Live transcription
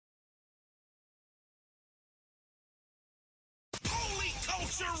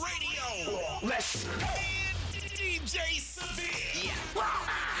Culture Radio. Let's And DJ Severe. yeah.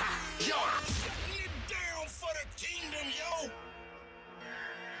 Yo. Shutting it down for the kingdom, yo.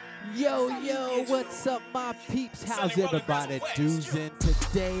 Yo, what's up, my peeps? How's everybody doing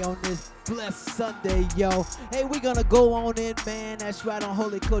today on this blessed Sunday, yo? Hey, we're gonna go on in, man. That's right, on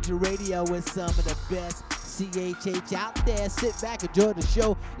Holy Culture Radio with some of the best CHH out there. Sit back, enjoy the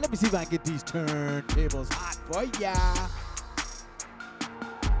show. Let me see if I can get these turntables hot for ya.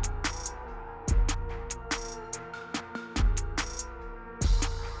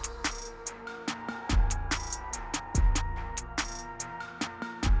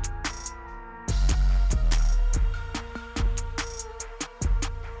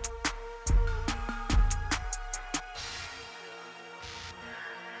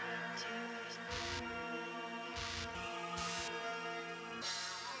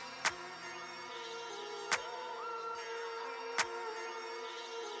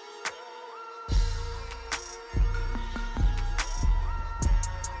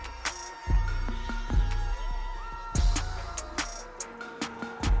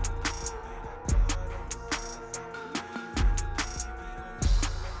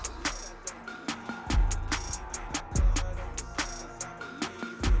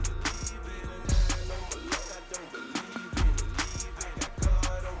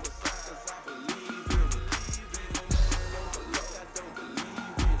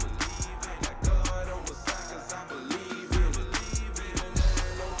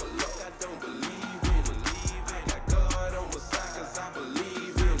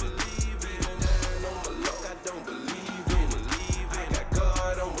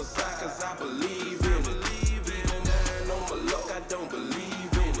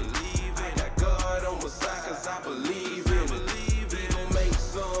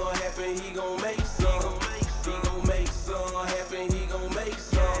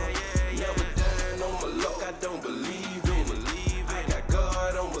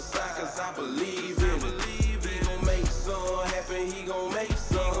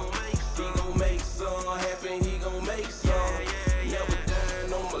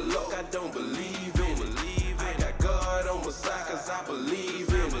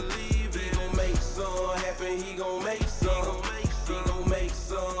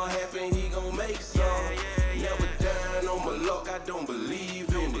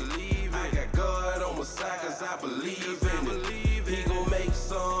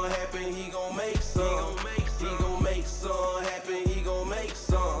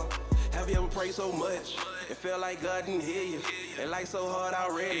 So much, it felt like God didn't hear you. It like so hard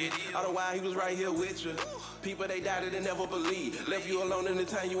already. All the while he was right here with you. People they doubted and never believed. Left you alone in the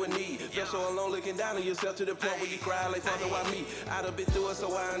time you would need. Felt so alone looking down on yourself to the point where you cry like, Father, why me? I done been through it,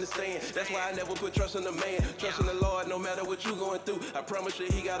 so I understand. That's why I never put trust in the man. Trust in the Lord, no matter what you going through. I promise you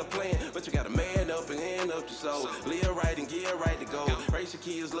he got a plan. But you gotta man up and hand up your soul. Live right and get right to go. Raise your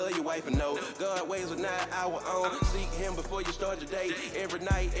kids, love your wife and know God ways are not our own. Seek him before you start your day. Every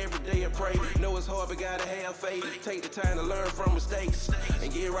night, every day I pray. Know it's hard, but gotta have faith. Take the time to learn from mistakes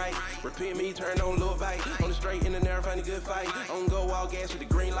and get right. Repent me, turn on a little bite. On the straight and the narrow, find a good fight. On go, all gas with the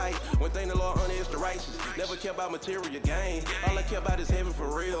green light. One thing the Lord honor is the righteous. Never care about material gain. All I care about is heaven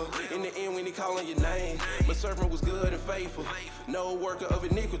for real. In the end, when he calling your name. My servant was good and faithful. No worker of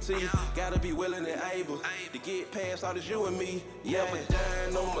iniquity. Gotta be willing and able to get past all this you and me. Never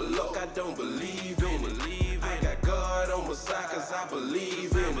dying on my luck, I don't believe in it. I got God on my side, cause I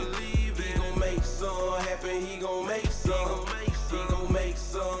believe in it. He gon' make some happen, he gon' make some. He gon' make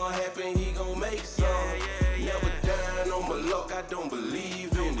some happen, he gon' make some. Never dying on my luck, I don't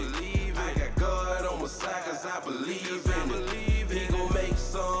believe in it. I got God on my side, cause I believe in it. He gon' make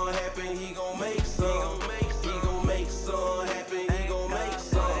some happen, he gon' make some. He gon' make some happen, he gon' make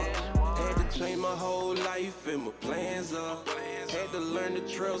some. Had to change my whole life and my plans up. Had to learn to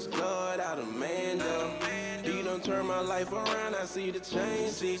trust God, I done manned up. He done turned my life around, I see the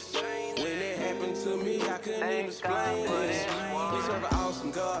changes. When it happened to me, I couldn't even explain it. We serve an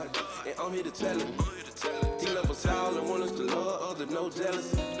awesome God, and I'm here to tell him. He love us all and want us to love others, no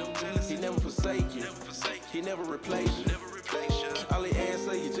jealousy. He never forsake you, he never replace you. All he asks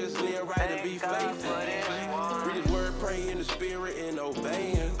of you, just live right and be faithful. Read his word, pray in the spirit, and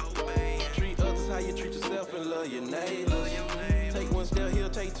obey him. Treat others how you treat yourself and love your neighbors. Take one step, he'll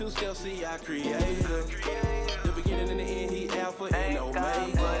take two steps, see our creator. The beginning and the end, he Alpha and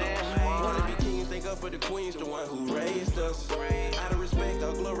Omega. Wanna be king, thank God for the queens, the one who raised us. Out of respect,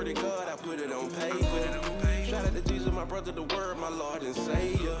 all glory to God, I put it on paper. Shout out to Jesus, my brother, the word, my Lord and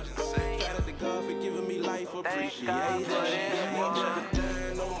Savior. Shout out to God for giving me life, appreciate it. Never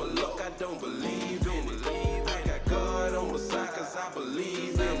dying on my luck, I don't believe in it. I got God on my side, cause I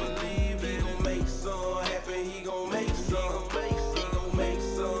believe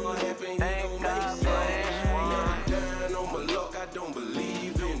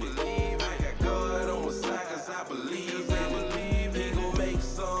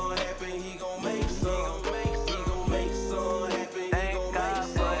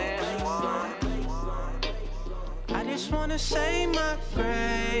say my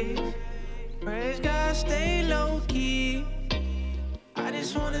grace. Praise God, stay low key. I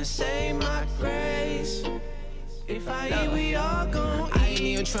just wanna say my grace. If I eat, we all gon' eat. I ain't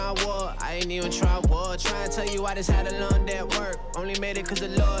even try war. Try and tell you I just had a long day at work. Only made it cause the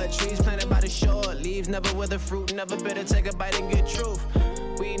Lord. Trees planted by the shore. Leaves never wither fruit, never bitter. Take a bite and get truth.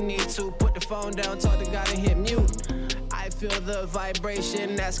 We need to put the phone down, talk to God and hit mute. I feel the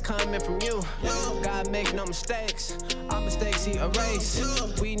vibration that's coming from you. God make no mistakes, all mistakes he erase.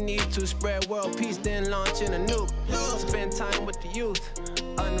 We need to spread world peace, then launch in a nuke. Spend time with the youth,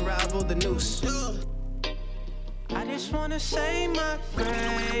 unravel the noose. I just wanna say my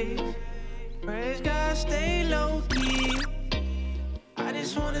grace. Praise God, stay low key. I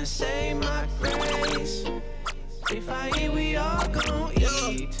just wanna say my grace. If I eat, we all gon'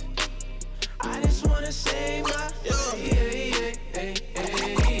 eat. I just wanna say my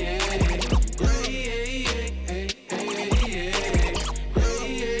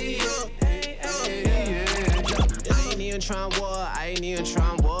I ain't even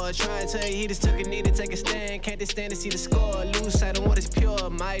trying war. Trying to tell you he just took a knee to take a stand. Can't just stand to see the score. Lose sight on what is pure.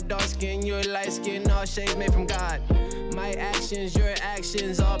 My dark skin, your light skin, all shades made from God. My actions, your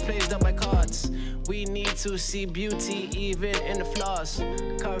actions, all placed up by cards. We need to see beauty even in the flaws.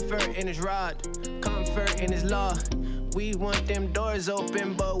 Comfort in his rod, comfort in his law. We want them doors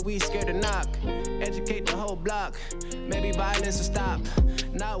open, but we scared to knock. Educate the whole block, maybe violence will stop.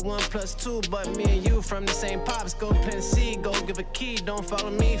 Not 1 + 2, but me and you from the same pops. Go plant seed, go give a key. Don't follow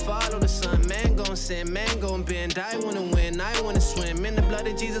me, follow the sun. Man gon' sin, man gon' bend. I wanna win, I wanna swim. In the blood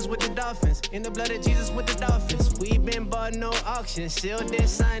of Jesus with the dolphins. In the blood of Jesus with the dolphins. We been bought, no auction. Sealed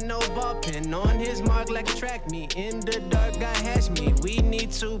this sign, no ball pin. On his mark like a track me. In the dark, God has me. We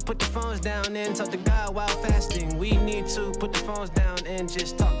need to put the phones down and talk to God while fasting. We need to put the phones down and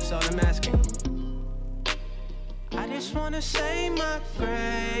just talk, that's all I'm asking. I just wanna say my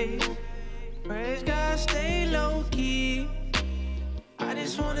grace. Praise God, stay low key. I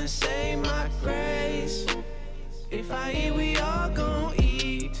just wanna say my grace. If I eat, we all gon'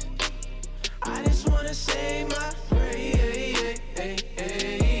 eat. I just wanna say my grace.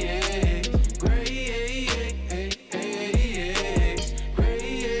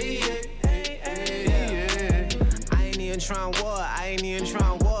 I ain't even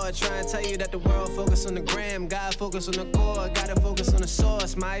trying war. Trying to tell you that the world focus on the gram, God focus on the core, gotta focus on the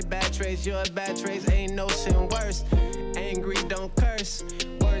source. My bad traits, your bad traits, ain't no sin worse. Angry, don't curse,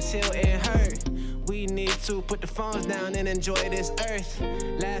 words heal and hurt. We need to put the phones down and enjoy this earth.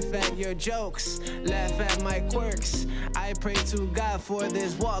 Laugh at your jokes, laugh at my quirks. I pray to God for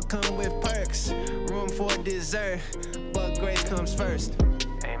this walk, come with perks. Room for dessert, but grace comes first.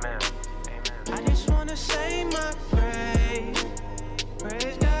 Amen. I just wanna say my grace.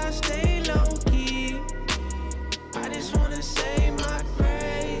 Praise God, stay low key. I just wanna say my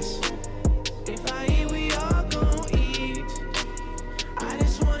grace. If I eat, we all gon' eat. I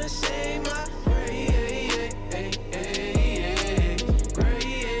just wanna say my grace.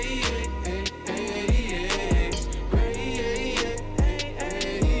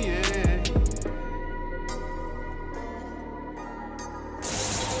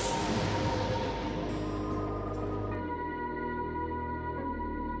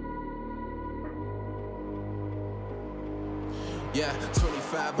 Yeah,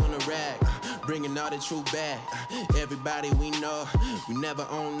 25 on the rack, bringing all the truth back. Everybody we know, we never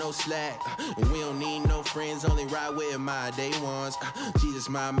own no slack. And we don't need no friends, only ride with my day ones. Jesus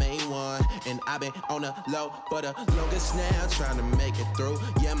my main one, and I've been on the low for the longest now, trying to make it through.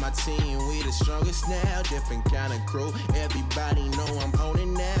 Yeah, my team, we the strongest now, different kind of crew. Everybody know I'm on it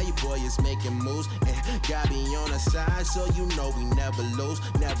now, your boy is making moves. And God be on the side, so you know we never lose,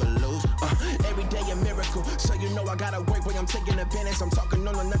 never lose. Every day a miracle, so you know I gotta work when I'm taking advantage. I'm talking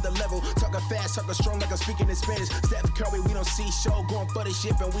on another level, talking fast, talking strong like I'm speaking in Spanish. Steph Curry, we don't see show, going for the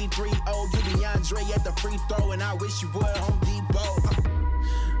ship and we 3-0. You DeAndre at the free throw, and I wish you would Home Depot.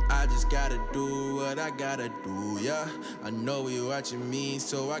 I just gotta do what I gotta do, yeah. I know you watching me,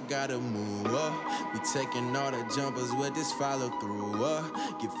 so I gotta move, We taking all the jumpers with this follow through,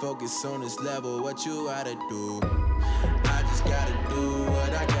 Get focused on this level, what you gotta do. I just gotta do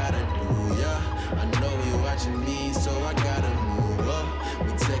what I gotta do, yeah. I know you watching me, so I gotta move,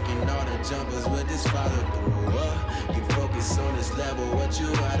 We taking all the jumpers with this follow through, Get focused on this level, what you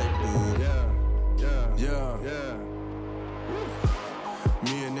gotta do. Yeah.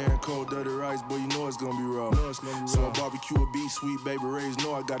 Me and Aaron Cold Dirty Rice, boy, you know it's gonna be raw. So I barbecue a beef, sweet baby Ray's,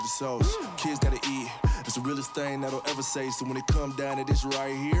 know I got the sauce. Kids gotta eat, it's the realest thing that I'll ever say. So when it come down to this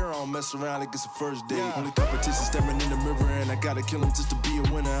right here, I don't mess around like it's the first date. Only competition staring in the mirror, and I gotta kill him just to be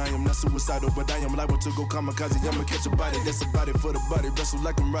a winner. I am not suicidal, but I am liable to go kamikaze. I'ma catch a body, that's a body for the body. Wrestle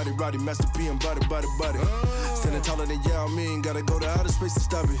like I'm Roddy, Master P and body. Standing taller than Yao Ming, gotta go to outer space to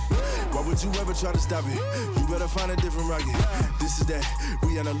stop it. Why would you ever try to stop it? You better find a different rocket. This is that,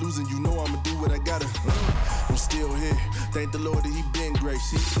 we are not losing, you know I'ma do what I gotta. I'm still here, thank the Lord that he been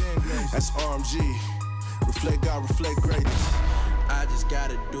grace. That's RMG, reflect God, reflect greatness. I just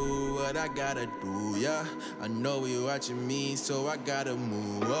gotta do what I gotta do, yeah. I know you watching me, so I gotta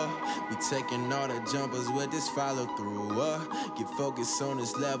move, We taking all the jumpers with this follow through, Get focused on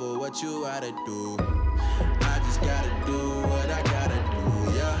this level, what you gotta do. I just gotta do what I gotta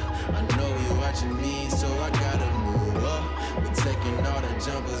do, yeah. I know you watching me, so I gotta move, We taking all the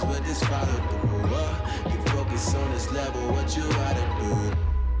jumpers with this follow through, Get focused on this level, what you gotta do.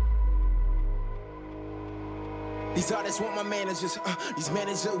 These artists want my managers, these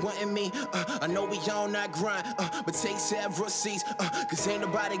managers wanting me. I know we on that grind, but take several seats, cause ain't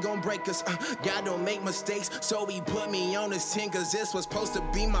nobody gon' break us. God don't make mistakes, so he put me on this team, cause this was supposed to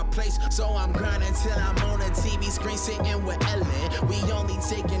be my place. So I'm grinding till I'm on a TV screen sitting with Ellen. We only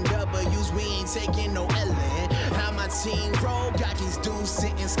taking W's, we ain't taking no Ellen. How my team roll, got these dudes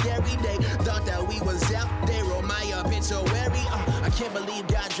sitting scary. They thought that we was out, they roll my obituary. I can't believe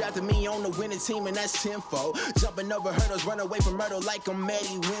God drafted me on the winning team, and that's tenfold. Jumping over hurdles, run away from murder like I'm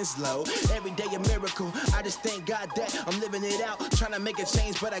Eddie Winslow. Every day a miracle, I just thank God that I'm living it out. Trying to make a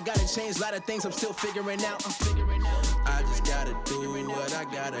change, but I gotta change a lot of things I'm still figuring out. I just gotta do what I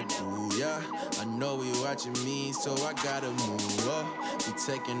gotta do, yeah. I know you watching me, so I gotta move, We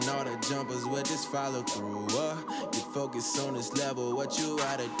taking all the jumpers with this follow through, Get focused on this level, what you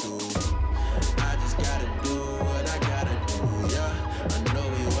gotta do. I just gotta do what I gotta do, yeah. I know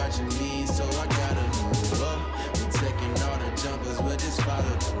you watching me, so I gotta move, We taking all the jumpers with this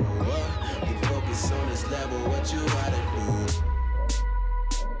follow through, Get focused on this level, what you gotta do.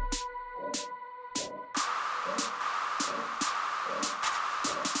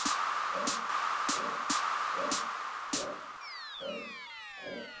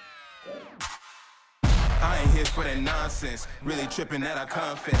 For that nonsense, really tripping that I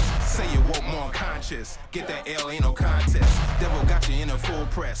confess. Say you woke more unconscious, get that L, ain't no contest. Devil got you in a full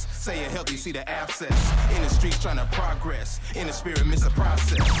press, say you're healthy, see the abscess. In the streets trying to progress, in the spirit miss the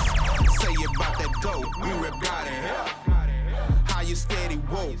process. Say you about that dope, we rip God in hell. How you steady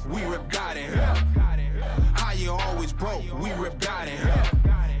woke, we rip God in hell. How you always broke, we rip God in hell.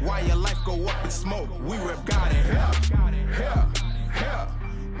 Why your life go up in smoke, we rip God in hell. Hell,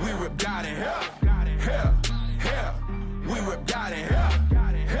 we rip God in hell. Hell. We rip God in hell.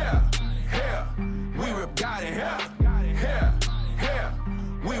 Hell. We rip God in hell. Hell.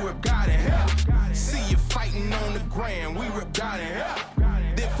 We rip God in hell. See you fighting on the ground. We rip God in hell.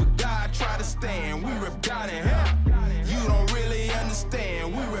 Then for God try to stand. We rip God in hell. You don't really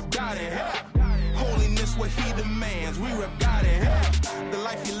understand. We rip God in hell. Holiness what he demands. We rip God in hell. The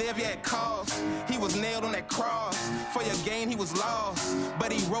life you live, yeah, it cost. He was nailed on that cross. For your gain, he was lost.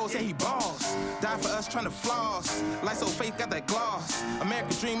 But he rose and he bossed. Died for us trying to floss. Life so fake, got that gloss.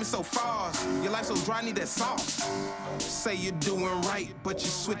 American dream is so fast. Your life so dry, need that sauce. Say you're doing right, but you're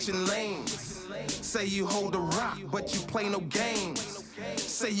switching lanes. Say you hold a rock, but you play no games.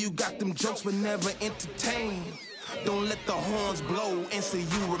 Say you got them jokes, but never entertain. Don't let the horns blow and say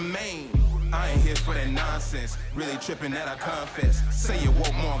you remain. I ain't here for that nonsense, really tripping that I confess. Say you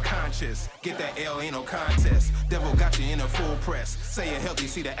woke more unconscious, get that L, ain't no contest. Devil got you in a full press, say you're healthy,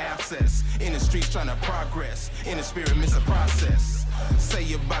 see the abscess. In the streets trying to progress, in the spirit miss the process. Say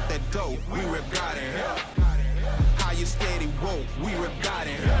you about that dope, we rip God in hell. How you steady woke, we rip God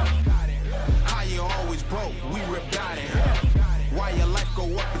in hell. How you always broke, we rip God in hell. Why your life go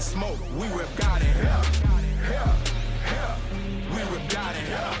up in smoke, we rip God in hell. We rip God in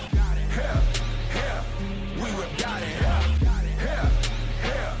hell. We rip God in hell.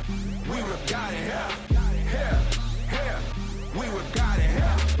 We rip God in hell. We rip God in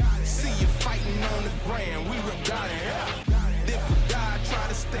hell. See you fighting on the ground. We rip God in hell. Then for God try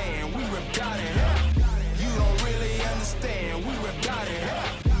to stand. We rip God in hell. You don't really understand. We rip God in hell.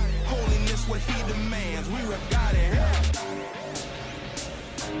 Holiness what he demands. We rip God in hell.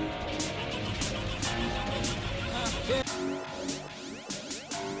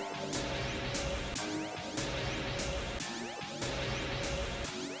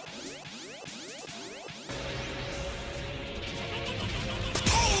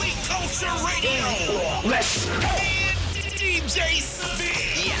 Culture Radio. Let's And DJ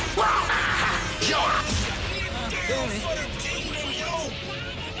Severe. Yo, For the kingdom, yo.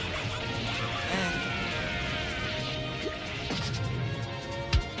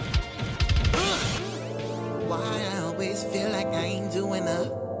 Why I always feel like I ain't doing enough,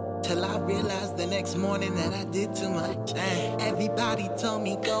 till I realized the next morning that I did too much. Everybody told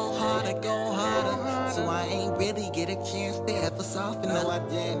me go harder, so I ain't really get a chance to ever soften up. No, I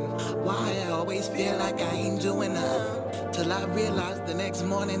didn't. Why I always feel like I ain't doing enough, till I realized the next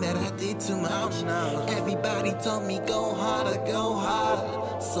morning that I did too much. Everybody told me go harder,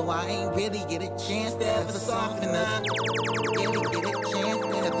 so I ain't really get a chance to ever soften up. Really get a chance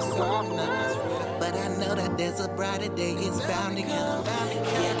to ever soften up. But I know that there's a brighter day, it's bound to come.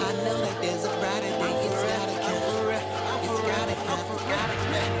 Yeah, I know that there's a brighter day, it's gotta come. It's gotta come.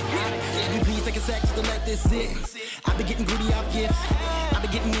 Can you please take a sec just to let this sit? I've been getting greedy off gifts. I've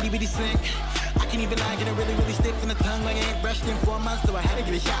been getting itty bitty sick. I can't even lie, getting really, really stiff in the tongue like I ain't brushed in 4 months, so I had to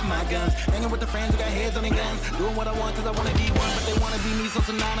get a shot in my guns. Hanging with the friends who got heads on their guns. Doing what I want cause I wanna be one, but they wanna be me, so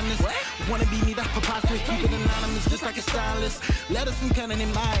synonymous. Wanna be me, that's preposterous, keep it anonymous, just like a stylist. Letters from Cunning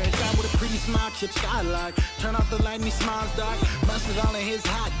and Myers, shot with a pretty smile, chip skylight. Turn off the light and he smiles dark. Mustard all in his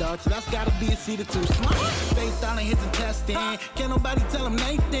hot dog, so that's gotta be a seat or two. Smart, face all in his intestine. Can't nobody tell him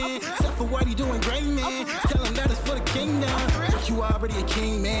Nathan, except for what he doing great, man. Tell him that it's for the kingdom, but you already a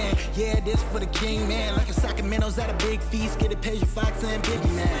king, man. Yeah, this for the king, man. Like a Sacramento's at a big feast, get a Pedro Fox and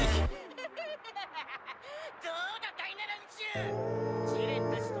Biggie Mac.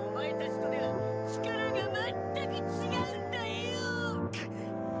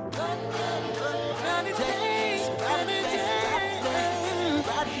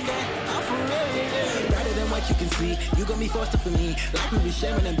 You can see, you gon' be forced to for me. Like we be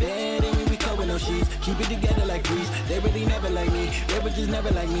sharing in bed and we be covered no sheets. Keep it together like threes. They really never like me. They were just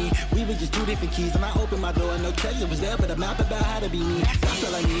never like me. We were just 2 different keys. And I opened my door, no treasure was there, but a map about how to be me. That's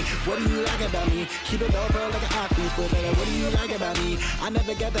all I need. What do you like about me? Keep it over like an office for better. What do you like about me? I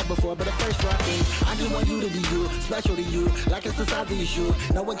never got that before, but the first rock thing. I just want you to be you, special to you, like it's the size of your shoe.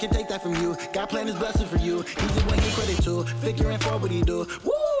 No one can take that from you. God plan his blessing for you. He's the one he credit to. Figuring for what he do.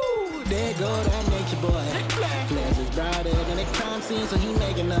 Woo! There go that nature boy. Flares is brighter than a crime scene, so he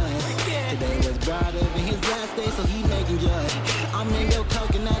making noise. Today was brighter than his last day, so he making joy. I'm in your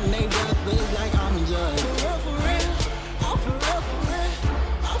coconut and they rock, but it's like I'm enjoying. For real, for real. I'm for real, for real.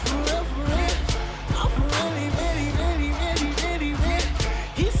 I'm for real, for real. I'm for really, really, really, really, really real.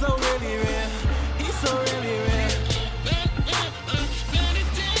 He's so really real. He's so really real.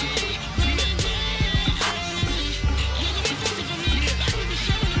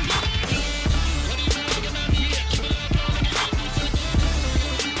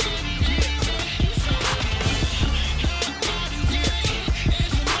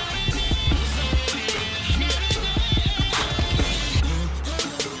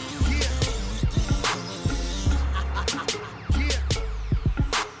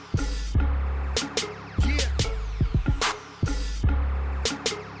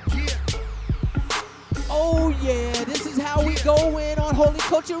 Going on Holy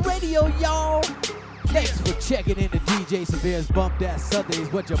Culture Radio, y'all. Thanks for checking in to DJ Severe's Bump That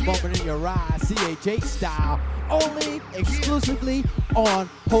Sundays. What you're bumping in your ride, CHH style, only exclusively on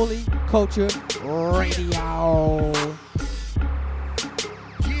Holy Culture Radio.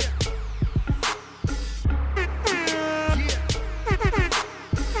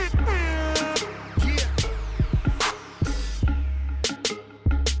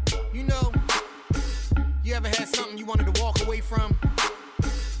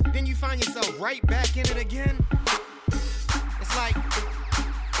 Right back in it again. It's like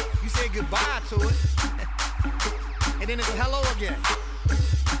you say goodbye to it, and then it's hello again.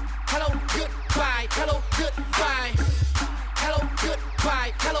 Hello, goodbye. Hello, goodbye. Hello,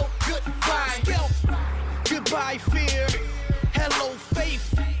 goodbye. Hello, goodbye. Goodbye, fear. Hello,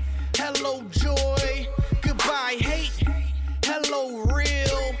 faith. Hello, joy. Goodbye, hate. Hello,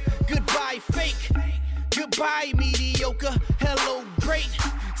 real. Goodbye, fake. Goodbye, mediocre. Hello, great.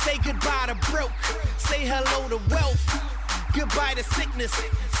 Say goodbye to broke, say hello to wealth. Goodbye to sickness,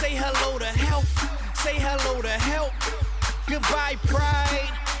 say hello to health. Say hello to help. Goodbye pride,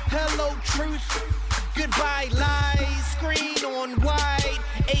 hello truth. Goodbye lies, screen on wide,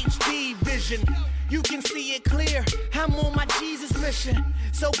 HD vision. You can see it clear, I'm on my Jesus mission.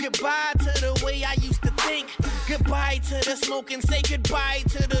 So goodbye to the way I used to think. Goodbye to the smoking, say goodbye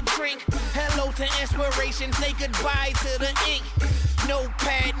to the drink. Hello to inspiration, say goodbye to the ink. No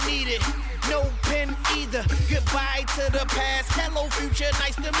pad needed, no pen either. Goodbye to the past, hello future,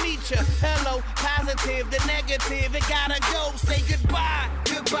 nice to meet ya. Hello, positive, the negative, it gotta go. Say goodbye,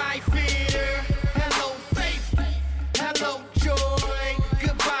 goodbye fear. Hello faith, hello joy.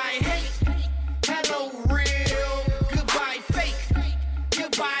 Goodbye hate, hello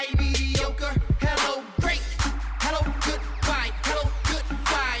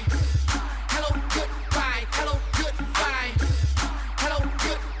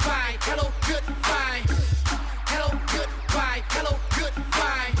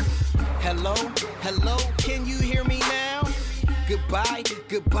Hello, hello, can you hear me now? Goodbye,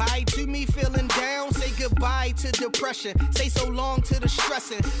 goodbye to me feeling down. Say goodbye to depression. Say so long to the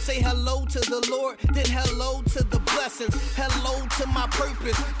stressing. Say hello to the Lord, then hello to the blessings. Hello to my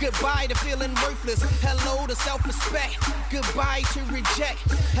purpose. Goodbye to feeling worthless. Hello to self-respect. Goodbye to reject.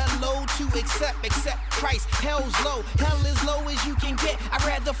 Hello to accept Christ. Hell's low. Hell as low as you can get. I'd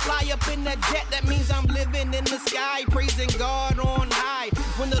rather fly up in a jet. That means I'm living in the sky, praising God on high.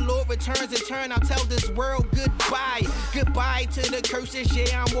 When the Lord returns in turn, I'll tell this world goodbye. Goodbye to the curses,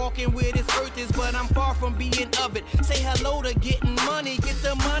 yeah, I'm walking where this earth is, but I'm far from being of it. Say hello to getting money, get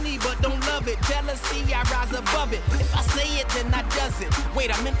the money, but don't love it. Jealousy, I rise above it. If I say it, then I does it. Wait,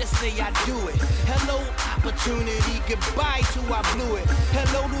 I meant to say I do it. Hello, opportunity, goodbye to I blew it.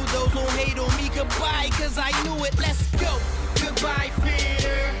 Hello to those who hate on me, goodbye, cause I knew it. Let's go. Goodbye,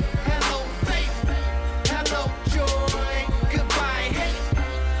 fear. Hello, faith. Hello, joy. Goodbye, hate.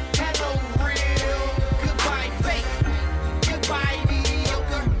 Hello, real. Goodbye, fake. Goodbye,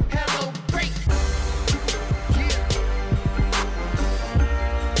 mediocre. Hello, break. Yeah.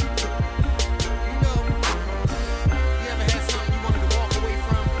 You know, you ever had something you wanted to walk away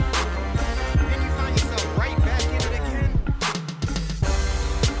from, and you find yourself right back in it again?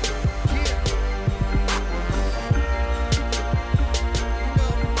 Yeah. You know,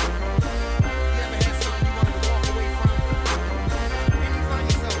 you ever had something you wanted to walk away from, and you find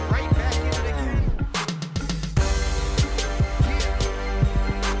yourself right back in it again?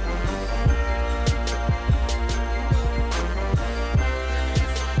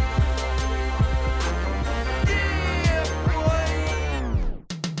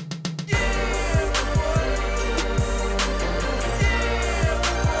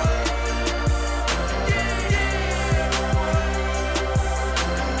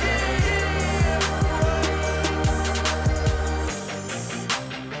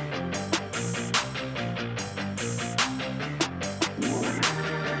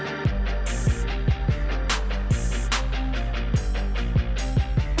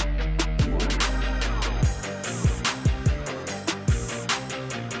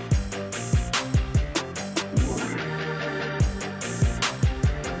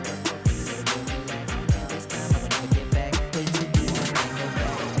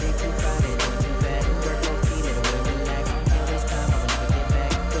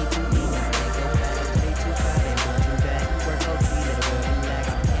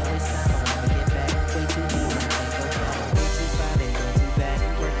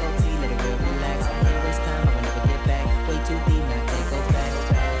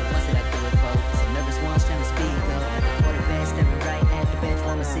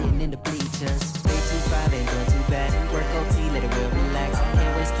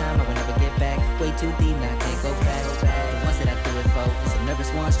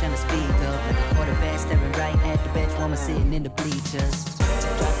 Sitting in the bleachers.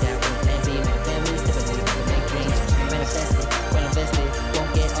 Drop that one, plan B, make a family, step up to the make dreams. Manifest it, well invested.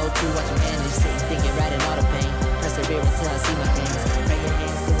 Won't get old too, watch your manage. Sitting, thinking, writing all the pain. Persevere until I see my things. Pray your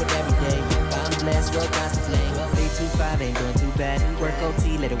hands, do it every day. I'm blessed, work constantly. 325 ain't doing too bad. Work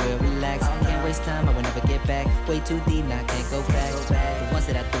OT, let it well relax. Can't waste time, I will never get back. Way too deep, now I can't go back. The ones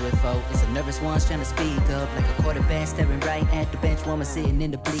that I do it for, it's the nervous ones trying to speak up. Like a quarterback staring right at the bench woman sitting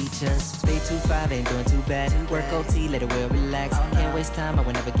in the bleachers. 325 ain't doing too bad. Work OT, let it well relax. Can't waste time, I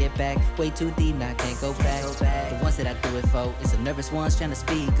will never get back. Way too deep, now I can't go back. The ones that I do it for, it's the nervous ones trying to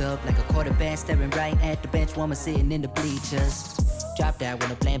speak up. Like a quarterback staring right at the bench woman sitting in the bleachers. Drop that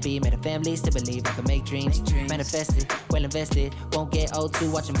with a plan B, made a family, still believe I can make dreams. Manifested, well invested, won't get old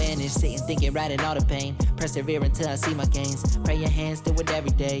too, watching manage. Sitting, thinking, writing all the pain. Persevere until I see my gains. Pray your hands, do it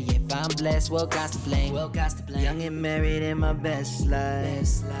every day. If I'm blessed, well, God's to blame. Young and married in my best life.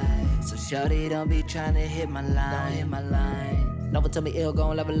 So shawty, don't be trying to hit my line. No one tell me ill,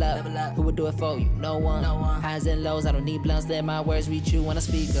 gon' level up. Who would do it for you? No one. Highs and lows, I don't need blunts. Let my words reach you when I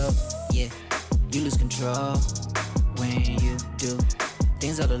speak up. Yeah, you lose control when you do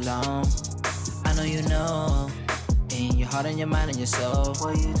things all alone. I know you know. In your heart and your mind and your soul.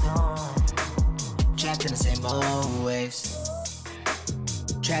 What you doing? Trapped in the same old ways.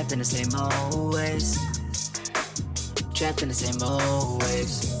 Trapped in the same old ways. Trapped in the same old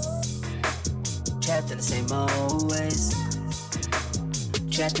ways. Trapped in the same old ways.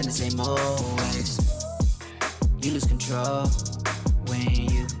 Trapped in the same old ways. You lose control when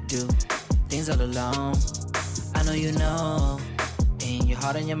you do things all alone. I know you know. In your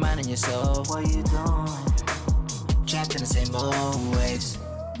heart and your mind and your soul. What you doing? Trapped in the same old ways.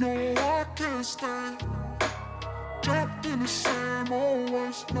 No, I can't stay trapped in the same old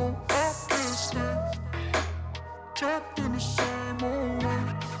ways. No, I can't stay trapped in the same old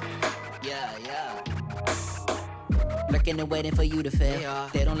ways. working and waiting for you to fail.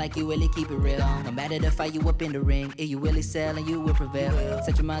 They don't like you, really keep it real. No matter the fight, you up in the ring. If you really sell and you will prevail.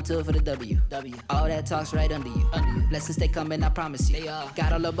 Set your mind to it for the W. All that talk's right under you. Blessings they coming, I promise you.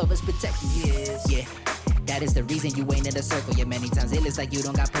 God all above us protecting you. Yeah. That is the reason you ain't in the circle. Yeah, many times it looks like you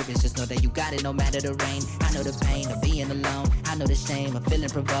don't got purpose. Just know that you got it no matter the rain. I know the pain of being alone. I know the shame of feeling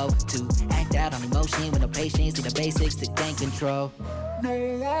provoked to act out on emotion with no patience. To the basics to gain control.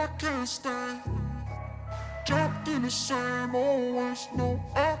 No, I can't stay trapped in the same old ways. No,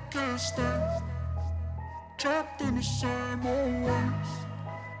 I can't stay trapped in the same old ways.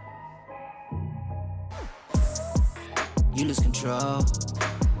 You lose control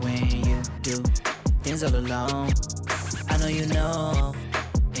when you do things all alone. I know you know.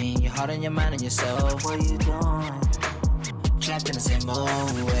 In your heart and your mind and your soul. What you doing? Trapped in the same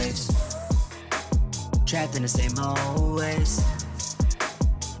old ways. Trapped in the same old ways.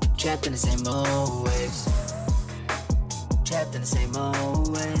 Trapped in the same old ways. Trapped in the same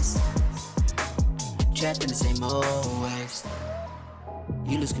old ways. Trapped in the same old ways.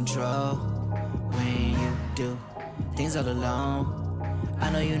 You lose control when you do things all alone. I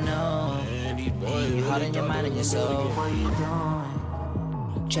know you know. In your heart and your mind and your soul. What you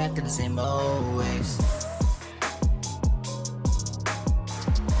doing? Trapped in the same old ways.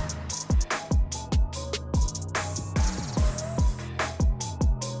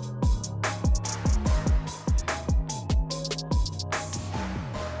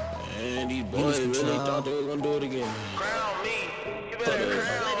 And these boys really thought they was gonna do it again. Crown me. You better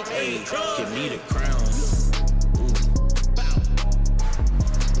crown me. Hey, give me the crown.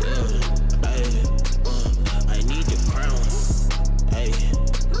 I need the crown. Hey,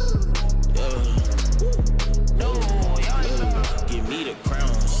 no, give me the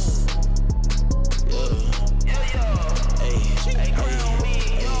crown. Hey, crown me.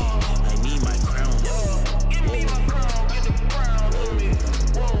 I need my crown. Give me my crown. Get the crown to me.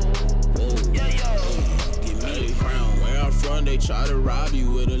 Give me the crown. Where I'm from, they try to rob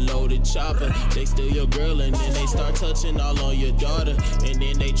you with a loaded chopper. They steal your girl and then they start touching all on your daughter. And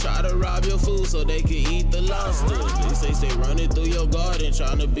then they try to rob your food so they can eat the lobster. They say stay running through your garden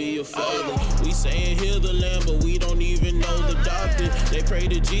trying to be your father. We saying heal the land, but we don't even know the doctor. They pray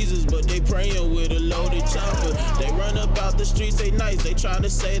to Jesus, but they praying with a loaded chopper. They run about the streets, they nice, they trying to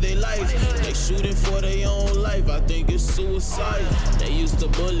save their life. They shooting for their own life, I think it's suicide. They used to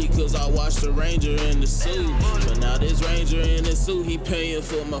bully cause I watched the ranger in the suit. But now this ranger in the suit, he paying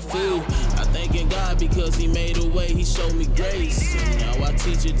for my food. I thanking God because he made a way, he showed me grace. And now I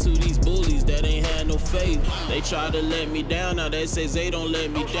teach it to these bullies that ain't had no faith. They try to let me down, now they say they don't let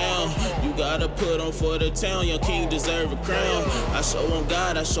me down. You gotta put on for the town, your king deserve a crown. I show him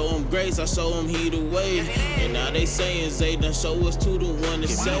God, I show him grace, I show him he the way. And now they saying Zay done show us to the one to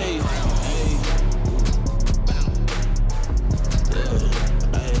save.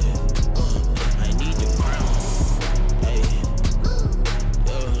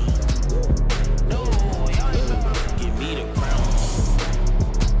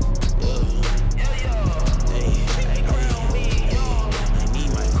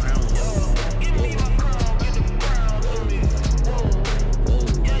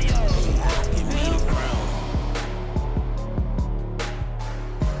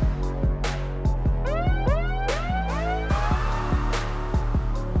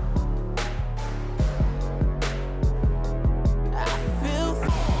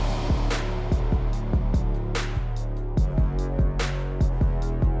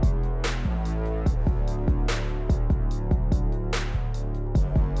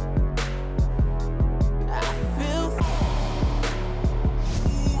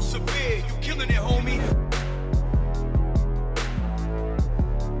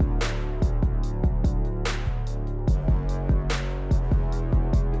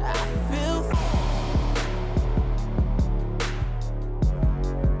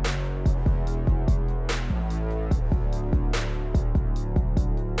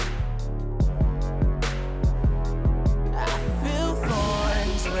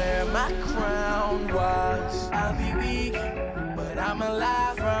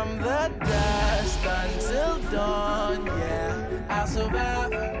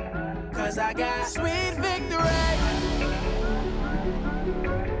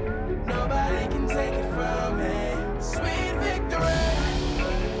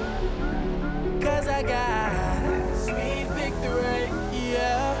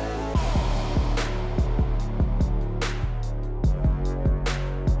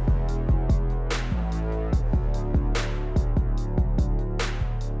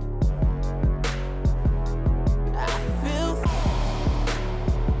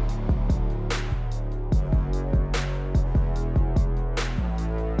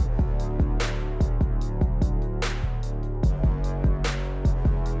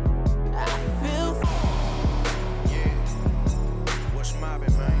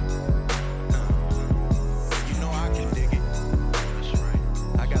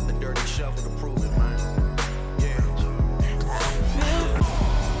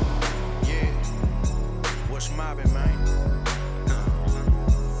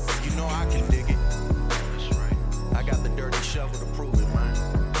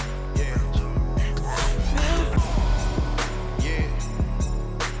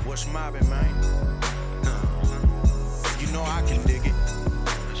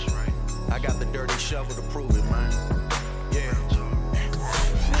 shovel to prove it, man. Yeah.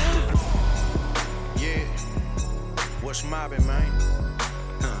 Yeah. What's mobbing, man?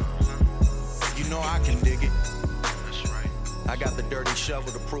 You know I can dig it. That's right. I got the dirty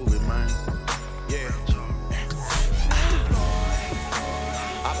shovel to prove it, man. Yeah.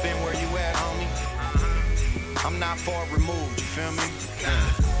 I've been where you at, homie. I'm not far removed, you feel me?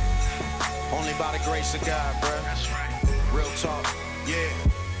 Only by the grace of God, bruh. That's right. Real talk, yeah.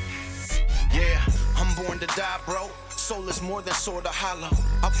 Yeah, I'm born to die, bro. Soul is more than sorta hollow.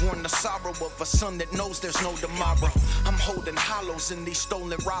 I've worn the sorrow of a son that knows there's no tomorrow. I'm holding hollows in these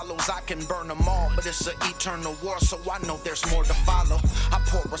stolen rollos. I can burn them all, but it's an eternal war, so I know there's more to follow. I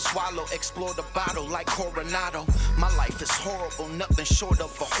pour a swallow, explore the bottle like Coronado. My life is horrible, nothing short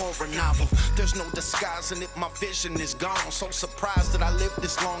of a horror novel. There's no disguising it, my vision is gone. So surprised that I lived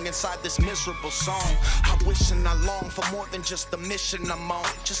this long inside this miserable song. I wish and I long for more than just the mission I'm on.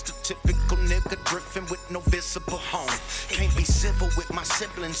 Just a typical nigga drifting with no visible home. Can't be civil with my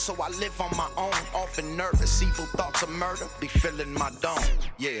siblings, so I live on my own. Often nervous, evil thoughts of murder be filling my dome.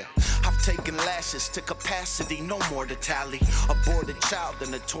 Yeah, I've taken lashes to capacity, no more to tally. Aborted child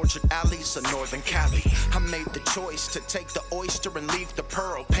in the tortured alleys of Northern Cali. I made the choice to take the oyster and leave the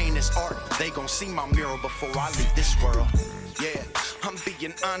pearl. Pain is art, they gon' see my mural before I leave this world. Yeah, I'm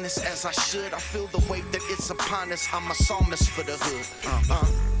being honest as I should. I feel the weight that it's upon us. I'm a psalmist for the hood.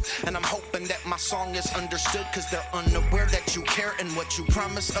 And I'm hoping that my song is understood, cause they're unaware that you care and what you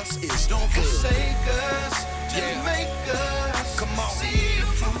promise us is don't good. Forsake us, just make us come on. See it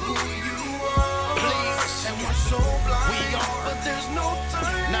for who you are. Please. And we're so blind, we are. But there's no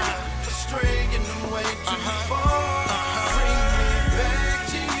time for straying away too far. Bring me back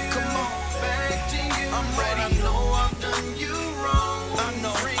to you. Come on, back to you. I'm ready. I know I've done you wrong. I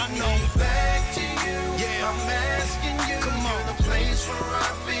know. Bring me back to you. Yeah, I'm asking you. Come on. You're the place where I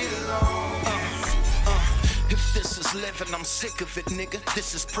belong. If this is living, I'm sick of it, nigga.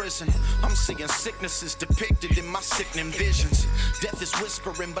 This is prison. I'm seeing sicknesses depicted in my sickening visions. Death is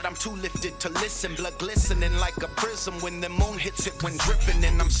whispering, but I'm too lifted to listen. Blood glistening like a prism when the moon hits it when dripping.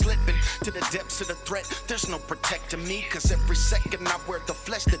 And I'm slipping to the depths of the threat. There's no protecting me, cause every second I wear the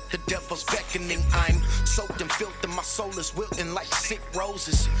flesh that the devil's beckoning. I'm soaked in filth and my soul is wilting like sick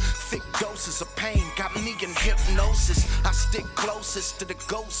roses. Thick doses of pain got me in hypnosis. I stick closest to the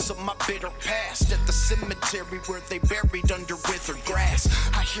ghosts of my bitter past at the cemetery where they buried under withered grass.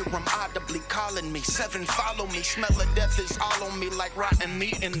 I hear them audibly calling me. 7 follow me. Smell of death is all on me like rotten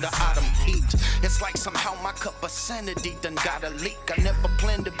meat in the autumn heat. It's like somehow my cup of sanity done got a leak. I never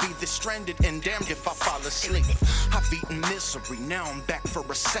planned to be this stranded and damned if I fall asleep. I've eaten misery, now I'm back for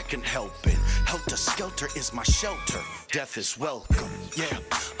a second helping. Helter skelter is my shelter. Death is welcome. Yeah,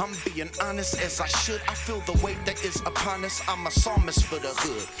 I'm being honest as I should. I feel the weight that is upon us. I'm a psalmist for the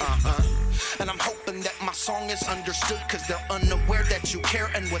hood. And I'm hoping that my song is understood, cause they're unaware that you care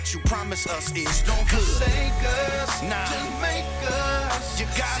and what you promise us is don't good. Forsake us, nah. just make us. You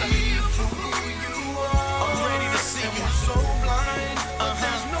gotta see it for who you are. I'm ready to see and you. We're so blind, but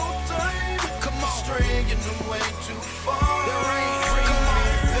there's no time. Come on, straying away too far. There ain't. Come on,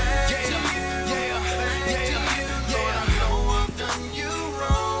 back yeah, to you. Yeah, back yeah, to you. yeah. Lord, I know I've done you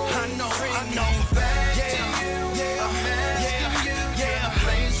wrong. I know. Back yeah, to you. yeah, I'm asking you. yeah. The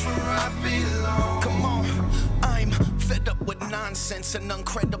place where I belong. Come on, I'm fed up with nonsense and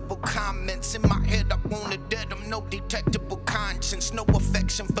uncredible comments. In my head, I want it dead. I'm no detectable conscience. No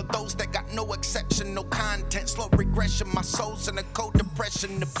affection for those that got no exception, no content. Slow regression, my soul's in a cold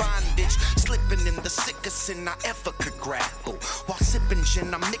depression, the bondage. Slipping in the sickest sin I ever could grapple. While sipping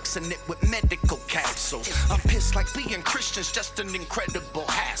gin, I'm mixing it with medical capsules. I'm pissed like being Christian's just an incredible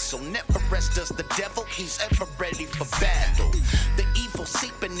hassle. Never rest does the devil, he's ever ready for battle. The evil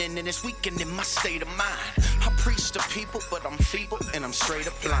seeping in and it's weakening my state of mind. I preach to people, but I'm feeble and I'm straight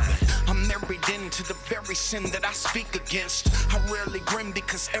up blind. I'm married into the very sin that I speak against. I rarely grin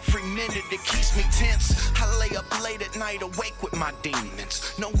because every minute it keeps me tense. I lay up late at night awake with my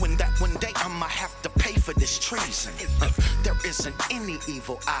demons, knowing that one day I'ma have to pay for this treason. There isn't any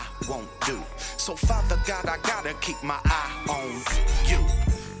evil I won't do. So Father God, I gotta keep my eye on you.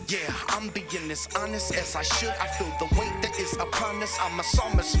 Yeah, I'm being as honest as I should. I feel the weight that is upon us. I'm a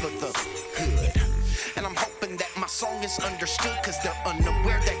psalmist for the hood. And I'm hoping that my song is understood, cause they're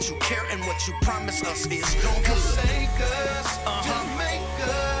unaware that you care and what you promise us is don't good. Forsake us, just make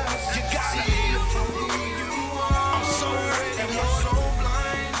us. You gotta see it for who you are. I'm so ready, and we're so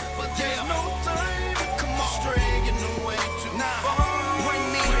blind, but there's no time. Come on, straying away too far. Bring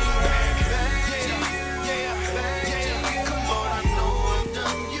me back to you. Back to you. Come on, I know I've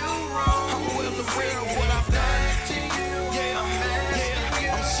done you wrong. I'm well aware of what I've done. Back to you. I'm asking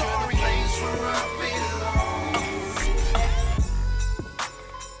you. I'm sorry. Place where I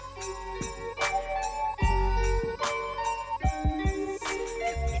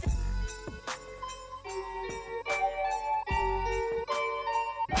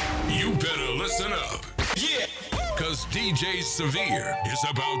You better listen up. Yeah. Cause DJ Severe is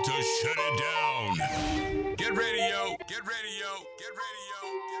about to shut it down. Get ready, yo. Get ready, yo. Get ready, yo.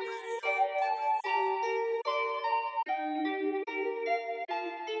 Get ready, yo.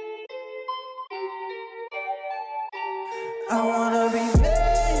 I wanna be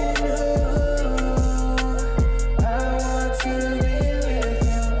with you. I want to be with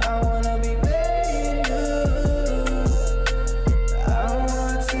you. I wanna be with you. I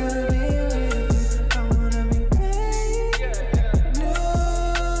want to be with you. I wanna be with you.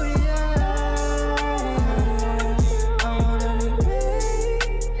 Yeah. I wanna be with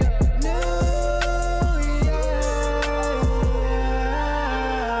you.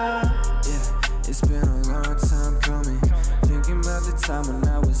 Yeah. It's been a long time coming. Thinking about the time when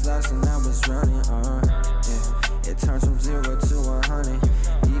I was lost and I was running on. Yeah, it turns from 0 to 100.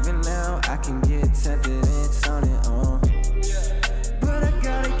 Even now, I can get tempted and turn it on. But I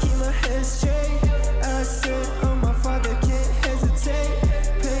gotta keep my head straight. I said, oh my Father, can't hesitate.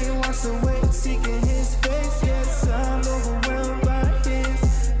 Pay, watch the way, seeking His face. Yes, I'm overwhelmed by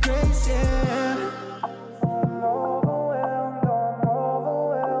His grace. Yeah. I'm overwhelmed,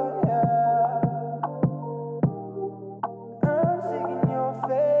 yeah. I'm seeking your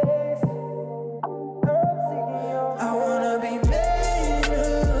face. I'm seeking your face. I wanna be made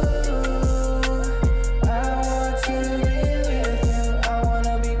new. I want to be with you. I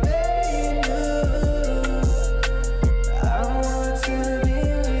wanna be made new. I want to be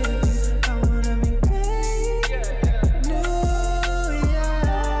with you. I wanna be made new. Yeah.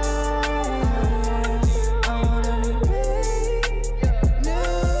 I wanna be made new.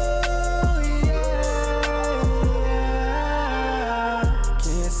 Yeah.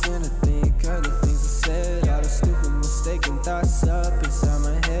 Can't stand to think of the things I said, all the stupid mistaken thoughts up inside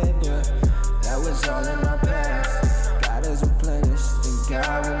my head, but that was all in my past. God has replenished, and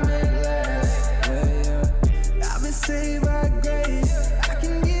God will make last. Yeah. I've been saved by grace. I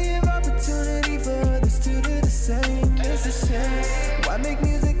can give opportunity for others to do the same. It's a shame. Why make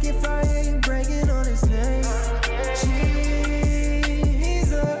music if I ain't bragging on His name? Jesus.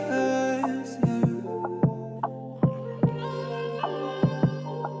 Yeah.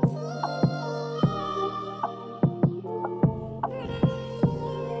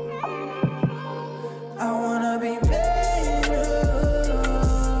 I wanna be made new.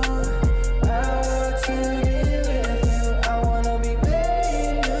 I want to be with you. I wanna be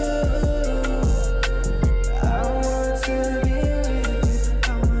made new. I want to be with you.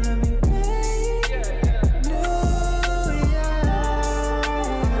 I wanna be made new. Yeah.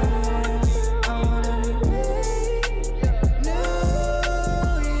 I wanna be made new.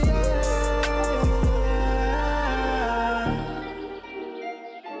 Yeah.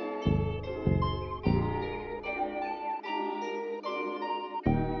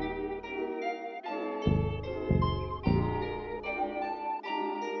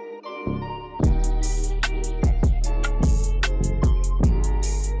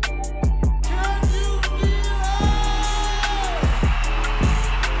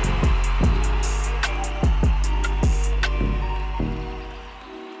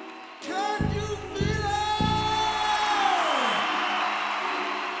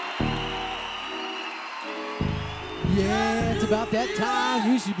 Yeah, it's about that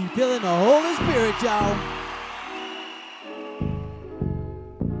time. You should be feeling the Holy Spirit, y'all.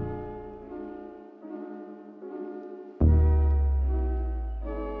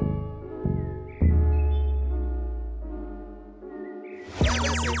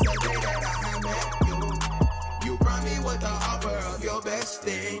 Ever since the day that I met you, you brought me with the offer of your best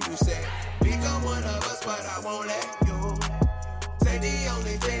thing. You said, become one of us, but I won't let you. Take the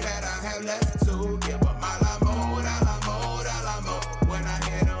only thing that I have left to give up my amor, al amor, al amor. When I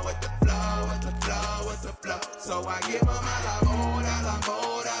hit her with the flow, with the flow, with the flow. So I give her my amor, al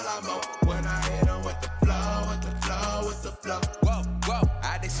amor, al amor. When I hit her with the flow, with the flow, with the flow. Whoa, whoa,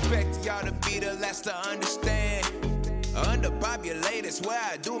 I'd expect y'all to be the last to understand. Underpopulated, where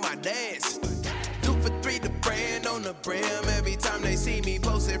I do my dance. 2 for 3 the brand on the brim. Every time they see me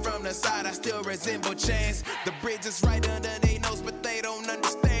posted from the side, I still resemble Chance. The bridge is right under their nose, but they don't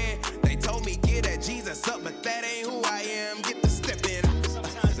understand. They told me get that Jesus up, but that ain't who I am. Get the step in,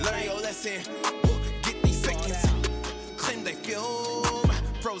 learn your lesson. Get these seconds, claim they fume.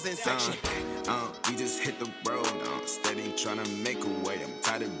 Frozen section. We just hit the road, steady tryna make a way. I'm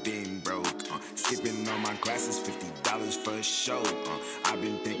tired of being broke. Skipping on my classes, $50 for a show. I've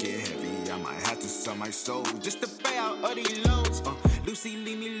been thinking heavy, I might have to sell my soul just to pay out all these loans. Lucy,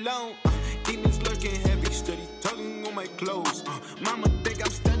 leave me alone. Demons lurking heavy, steady tugging on my clothes. Mama think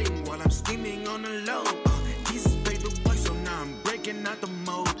I'm studying while I'm scheming on the low. Jesus paid the way, so now I'm breaking out the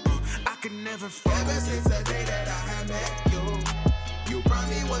mold. could never fall. Ever since the day that I have met you, you brought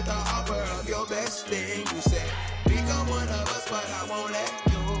me with the offer of your best thing. You said, become one of us, but I won't let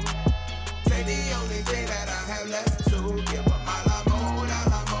you. Say the only thing that I have left to give up my l'amor,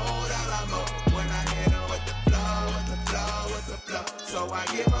 l'amor. When I hit her with the flow. So I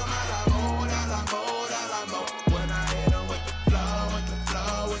give her my l'amor, l'amor. When I hit her with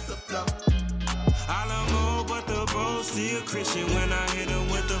the flow. Alamo, but the bro still Christian. When I hit him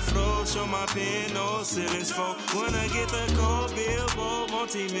with the flow, show my pen, no ceilings for. When I get the call, Billboard,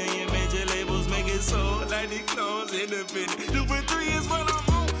 multi-million major labels make it so like the clones independent. Doing 3 is what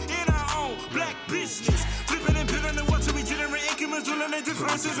I'm on, in our own black business. Flipping and pivoting and what to regenerate increments, drilling and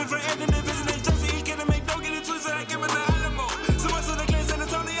differences, and for ending and visiting, just to eat, can make don't get it twisted, I give it the Alamo. So much of the clan San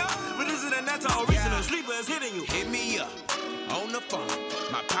Antonio, but is it a natural original? Sleeper is hitting you. Hit me up on the phone.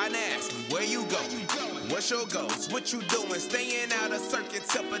 My partner asked me, where you go? What's your goals? What you doing? Staying out of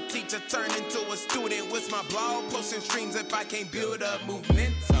circuits, help a teacher turn into a student. What's my blog? Posting streams if I can't build up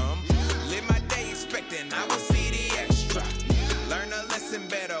momentum. Live my day expecting I will see the extra. Learn a lesson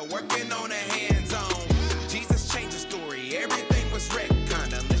better, working on a hands-on. Jesus changed the story, everything was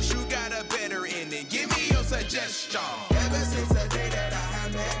retconned. Unless you got a better ending, give me your suggestion. Ever since the day that I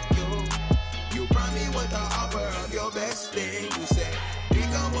have met you, you brought me with the offer of your best thing. You said,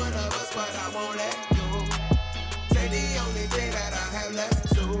 become one of us, but I won't let you. Say the only thing that I have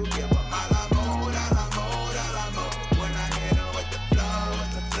left to give up my l'amor. When I hit her with the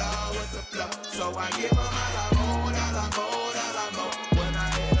flow. So I give her my l'amor. When I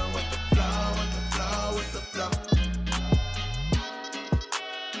hit her with the flow.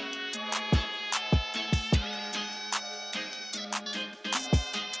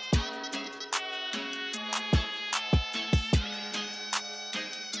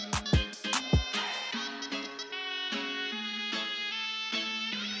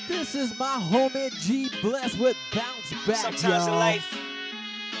 This is my homie G Bless with Bounce Back, Sometimes y'all. in life, you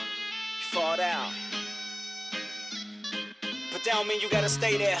fall down. But that don't mean you gotta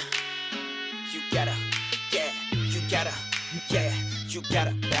stay there. You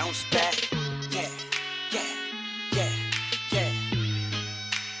gotta bounce back.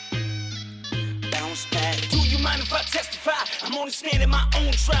 Bounce back. Do you mind if I testify? I'm only standing my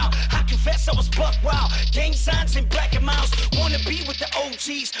own trial. I confess I was buck wild. Gang signs in black and miles. Wanna be with the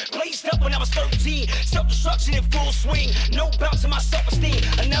OGs. Blazed up when I was 13. Self-destruction in full swing. No bounce in my self-esteem.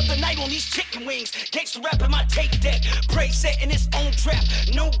 Another night on these chicken wings. Gangsta rap in my tape deck. Prey set in its own trap.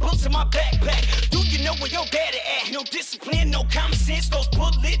 No books in my backpack. Do you know where your daddy at? No discipline, no common sense. Those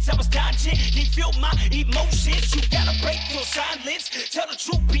bullets I was dodging. He feel my emotions. You gotta break your silence. Tell the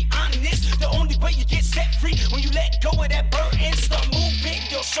truth, be honest. The only way you get set free when you let go of that burden. Start moving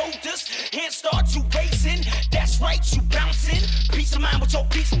your shoulders. Hands start to racing. That's right, you bouncing. Peace of mind with your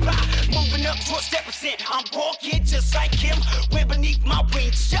piece of pie. Moving up to a step percent. I'm walking just like him. We're beneath my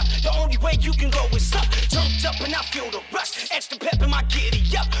wings. Yep, the only way you can go is up. Turned up and I feel the rush. Extra pep in my giddy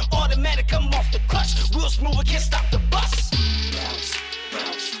up. Automatic, I'm off the clutch. Real smooth, I can't stop the bus. Bounce,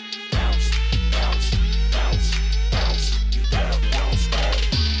 bounce, bounce, bounce, bounce, bounce. You gotta bounce back.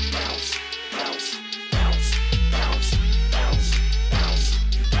 Bounce, bounce, bounce, bounce, bounce, bounce.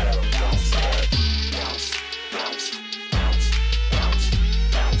 You gotta bounce back. Bounce, bounce, bounce, bounce,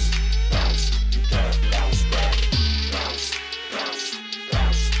 bounce, bounce. You gotta bounce back. Bounce, bounce,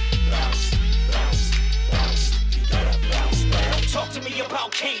 bounce, bounce, bounce, bounce. You gotta bounce back. Don't talk to me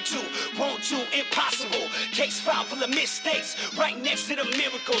about can't do, won't do, impossible. Case file full of mistakes, right next to the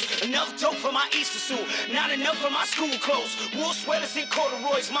miracles. Enough dope for my Easter suit, not enough for my school clothes. Wool sweaters and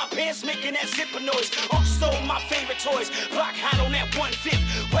corduroys, my pants making that zipper noise. Uncle stole my favorite toys, block hot on that 1/5.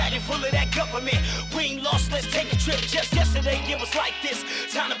 Wagon full of that government, we ain't lost, let's take a trip. Just yesterday it was like this,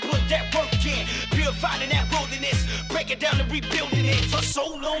 time to put that work in. Purified in that wilderness, break it down and rebuilding it. For so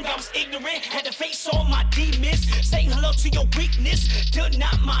long I was ignorant, had to face all my demons. Saying hello to your weakness,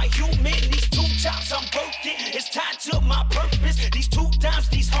 deny my human. These 2 jobs I'm working, it's tied to my purpose. These 2 times,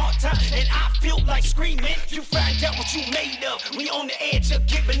 these hard times, and I feel like screaming. You find out what you made of, we on the edge of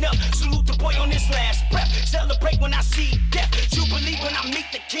giving up. Salute the boy on this last breath, celebrate when I see death. Jubilee when I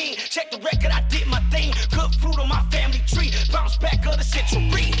meet the king, check the record, I did my thing. Good fruit on my family tree, bounce back of the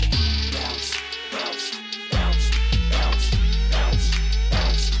century. Bounce, bounce, bounce, bounce, bounce,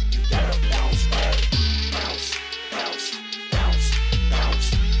 bounce. You gotta bounce back. Bounce, bounce, bounce,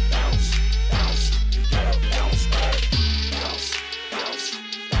 bounce, bounce, bounce. You gotta bounce back. Bounce, bounce,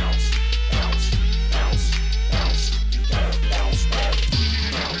 bounce, bounce, bounce, bounce. You gotta bounce back.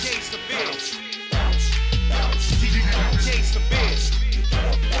 Chase the biz. Bounce, bounce. Chase the biz. You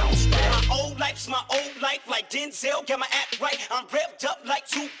gotta bounce back. My old life's my old life, like Denzel. Got my act right. I'm ready. like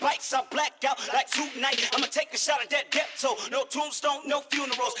 2 bites. I black out like tonight. I'ma take a shot at that death toll. No tombstone, no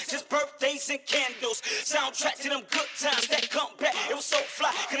funerals, just birthdays and candles. Soundtrack to them good times that come back. It was so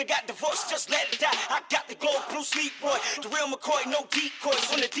fly, coulda got divorced, just let it die. I got the gold Bruce Leroy, the real McCoy, no decoys.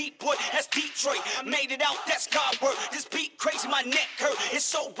 From the deep boy, that's Detroit. Made it out, that's God work. This beat crazy, my neck hurt. It's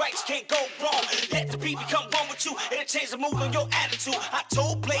so right, can't go wrong. Let the beat become one with you. It'll change the mood on your attitude. I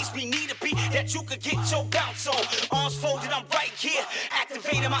told Blaze we need a beat that you could get your bounce on. Arms folded, I'm right here,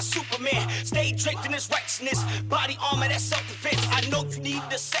 activating my Superman. Stay draped in this righteousness. Body armor, that's self-defense. I know you need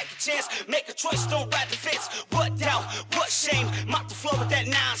a second chance. Make a choice, don't ride the fence. What doubt, what shame, mop the floor with that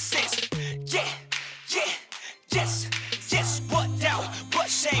nonsense. Yeah, yeah, yes, yes. What doubt, what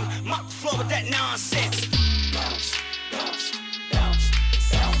shame, mop the floor with that nonsense. Bounce, bounce, bounce,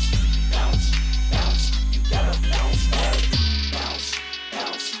 bounce, bounce, bounce. You gotta bounce back. Bounce,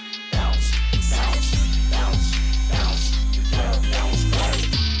 bounce, bounce, bounce, bounce, bounce. You gotta bounce back.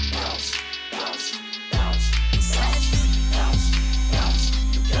 Bounce, bounce, bounce, bounce, bounce, bounce.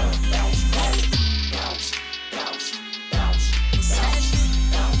 You gotta bounce back. Bounce, bounce, bounce, bounce,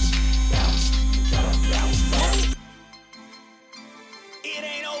 bounce, bounce. You gotta bounce back. It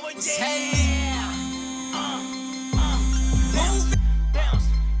ain't over yet. Bounce,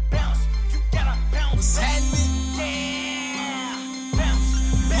 bounce. You gotta bounce back. Yeah. Bounce,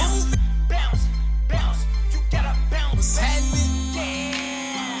 bounce, bounce, bounce. You gotta bounce back.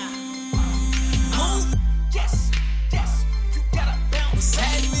 Yeah. Move. Yes, yes. You gotta bounce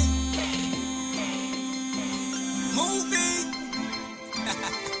back. Moving.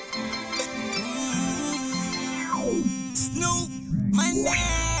 Snoop, Money.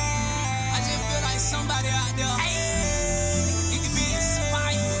 I just feel like somebody out there. It can be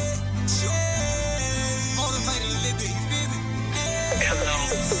inspired. Motivated a little bit, you feel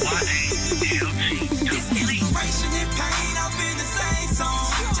me? This inspiration and pain up in the same song.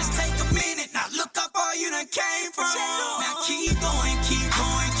 Just take a minute, now look up all you done came from. Now keep going, keep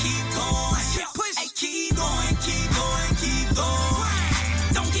going, keep going. Hey, keep going, keep going, keep going.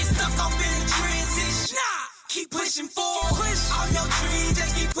 Don't get stuck up in the transition. Keep pushing forward. All your dreams,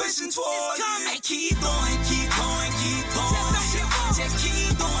 just keep pushing towards. Hey, keep going, keep going, keep going. Just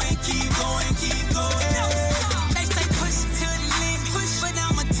keep going, keep going, keep going. They say push it to the limit, but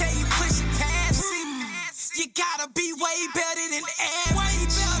I'ma tell you push it past it. You gotta be way better than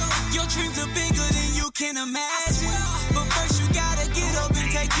average. Your dreams are bigger than you can imagine. But first you gotta get up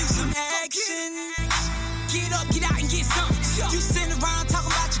and take you some action. Get up, get out and get something. You sitting around talking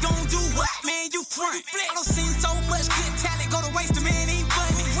about you gon' do what? Man, you front. I don't see so much good talent go to waste, the man ain't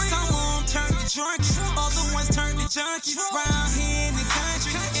funny. Some of them turn to drunkies, other ones turn to junkies. Round here in the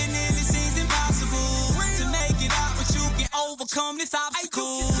country, and then it seems impossible to make it out, but you can overcome this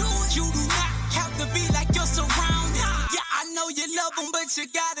obstacle. You do not have to be like you're surrounded. Yeah, I know you love them, but you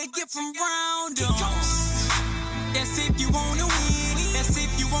gotta get from round them. That's if you wanna win. That's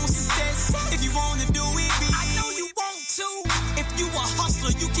if you want success. If you wanna do it big, I know you want to. If you a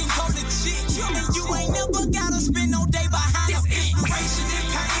hustler, you can go legit. And you ain't never gotta spend no day behind this inspiration and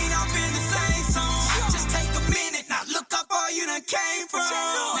pain up in the same song. Just take a minute, now look up all you done came from.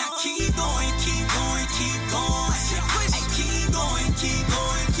 Now keep going, keep going, keep going. Hey, keep going, keep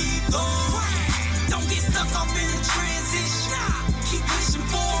going, keep going. Don't get stuck up in the transition. Keep pushing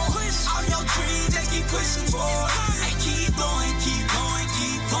forward. All your dreams, just keep pushing forward. Hey, keep going, keep going,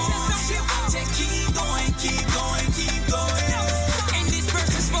 keep going. Just keep going, keep going, keep going. And this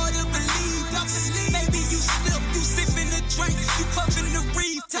verse is for the believers. Maybe you slip, you sipping the drink, you puffing the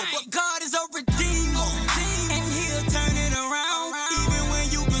reef. But God is a redeemer, and He'll turn it around. Even when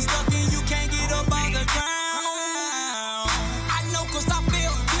you've been stuck and you can't get up on the ground. I know 'cause I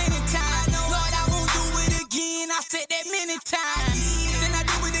failed plenty times. Lord, I won't do it again. I said that many times. Then I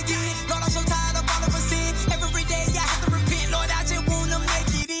do it again. Lord, I'm so tired of all of us sin. Every day I have to repent. Lord, I just wanna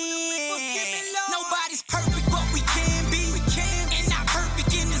make it in. Nobody's perfect, but we can be. And not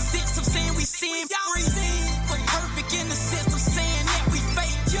perfect in the sense of saying we sin free, but perfect in the sense of saying that we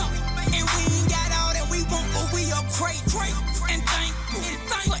fake. And we ain't got all that we want, but we are great and thankful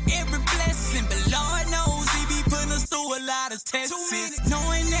for every blessing. But Lord knows He be putting us through a lot of tests,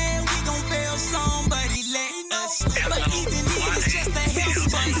 knowing that we gon' fail some, but He let us. But even if it's just a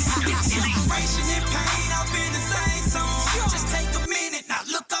help us, it's inspiration and pain up in the same song. Just take a minute, now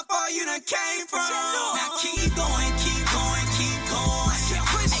look up all you done came from. Now keep going, keep going, keep going.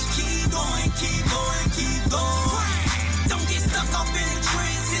 Hey, keep going, keep going, keep going. Don't get stuck up in the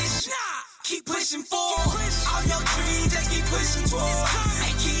transition. Keep pushing forward. All your dreams, just keep pushing forward.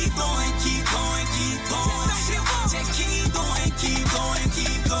 Hey, keep going, keep going, keep going. Just keep going, keep going,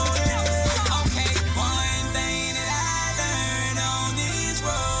 keep going. Okay, one thing that I learned on this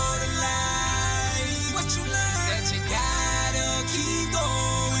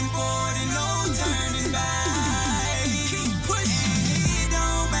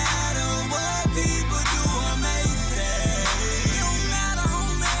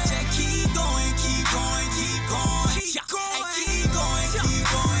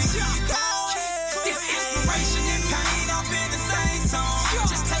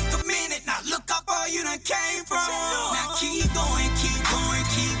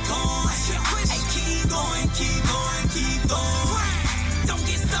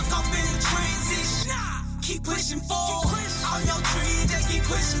keep pushing forward. All your dreams, just keep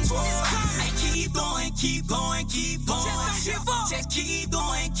pushing forward. Hey, keep going, keep going, keep going. Just keep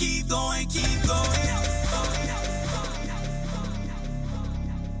going, keep going, keep going.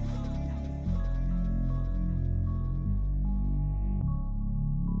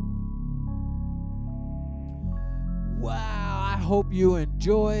 Wow, I hope you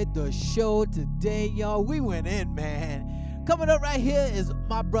enjoyed the show today, y'all. We went in, man. Coming up right here is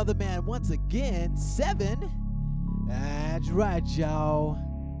my brother, man, once again, 7. That's right, y'all.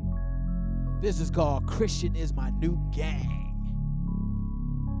 This is called Christian Is My New Gang.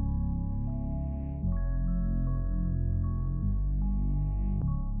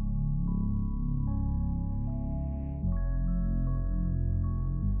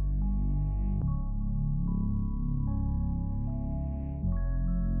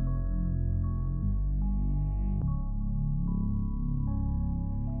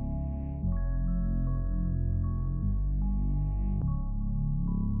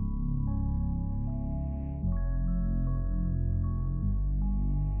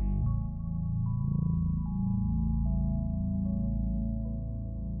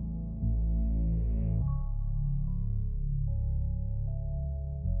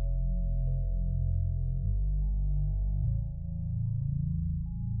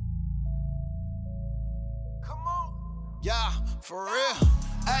 Yeah, for real.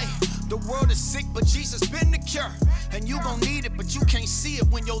 Hey, the world is sick, but Jesus been the cure. And you gon' need it, but you can't see it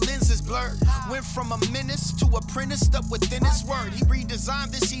when your lens is blurred. Went from a menace to apprentice up within his word. He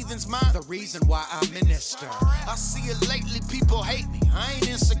redesigned this heathen's mind, the reason why I minister. I see it lately, people hate me, I ain't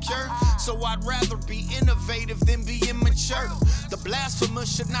insecure. So I'd rather be innovative than be immature. The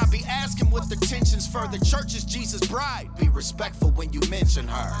blasphemous should not be asking what the tension's for. The church is Jesus' bride, be respectful when you mention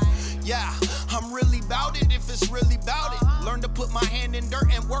her. Yeah, I'm really bout it if it's really bout it. Learn to put my hand in dirt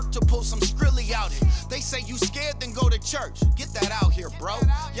and work to pull some skrilly out it. They say you scared, then go to church. Get that out here, bro.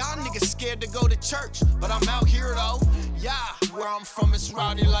 Y'all niggas scared to go to church, but I'm out here though. Yeah, where I'm from it's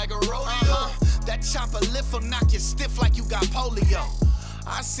rowdy like a rodeo. That chopper lift will knock you stiff like you got polio.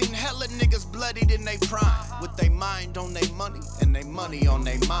 I seen hella niggas bloodied in they prime, with they mind on they money and they money on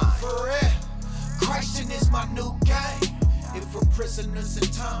they mind. For real, Christian is my new game. If we're prisoners in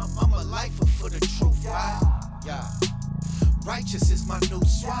time, I'm a lifer for the truth, right? Yeah. Righteous is my new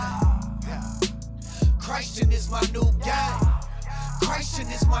swine. Yeah. Christian is my new gang. Christian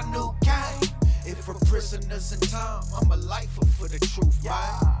is my new gang. If we're prisoners in time, I'm a lifer for the truth,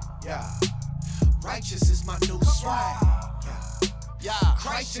 right? Yeah. Righteous is my new swine. Yeah.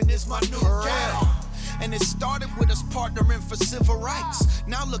 Christian is my new gang. And it started with us partnering for civil rights.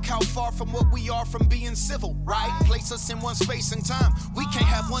 Now look how far from what we are from being civil, right? Place us in one space and time. We can't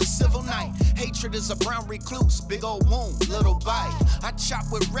have one civil night. Hatred is a brown recluse, big old wound, little bite. I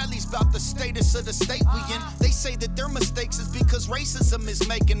chop with rallies about the status of the state we in. They say that their mistakes is because racism is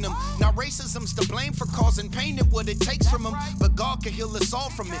making them. Now racism's to blame for causing pain and what it takes from them. But God can heal us all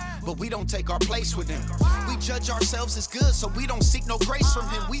from it, but we don't take our place with him. We judge ourselves as good, so we don't seek no grace from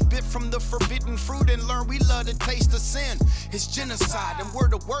him. We bit from the forbidden fruit and learn we love the taste of sin. It's genocide and we're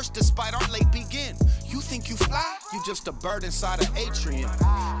the worst despite our late begin. You think you fly? You just a bird inside an atrium.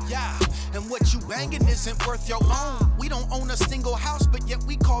 Yeah, and what you banging isn't worth your own. We don't own a single house, but yet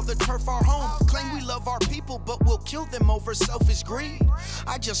we call the turf our home. Claim we love our people, but we'll kill them over selfish greed.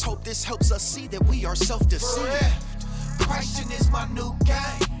 I just hope this helps us see that we are self-deceived. Christian is my new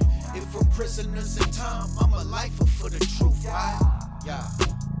gang. If we're prisoners in time, I'm a lifer for the truth, right? Yeah.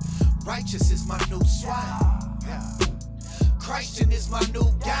 Righteous is my new swine. Yeah. Christian is my new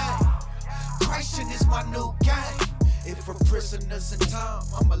gang. Christian is my new gang. If we're prisoners in time,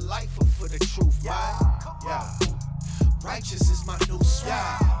 I'm a lifer for the truth, right? Yeah. Righteous is my new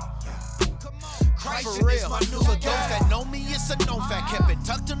swine. Christian is my new gang. For those that know me, it's a known fact. Kept it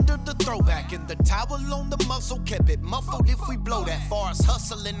tucked under the throwback, and the towel on the muzzle kept it muffled if we blow that. Far as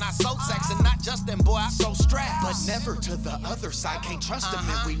hustling, I sold sacks, and not just them, boy, I sold straps. But never to the other side, can't trust them,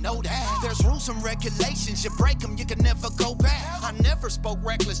 and we know that. There's rules and regulations, you break them, you can never go back. I never spoke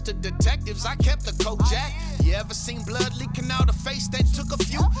reckless to detectives, I kept the Kojak. You ever seen blood leaking out a face that took a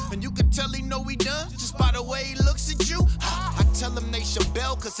few? And you can tell he know he done, just by the way he looks at you. I tell him they should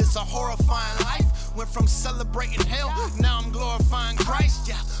bail, cause it's a horrifying life. Went from celebrating hell, now I'm glorifying Christ.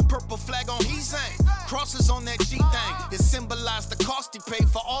 Yeah, purple flag on his ain't. Crosses on that G thing. It symbolized the cost he paid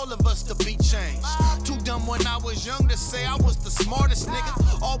for all of us to be changed. Too dumb when I was young to say I was the smartest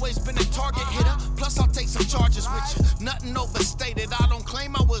nigga. Always been a target hitter. Plus I'll take some charges with you. Nothing overstated. I don't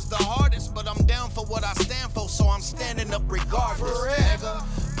claim I was the hardest, but I'm down for what I stand for, so I'm standing up regardless. Forever,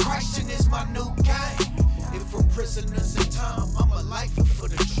 Christian is my new gang. If we're prisoners in time, I'm a lifer for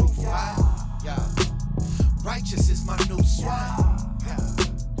the truth, right? Yeah.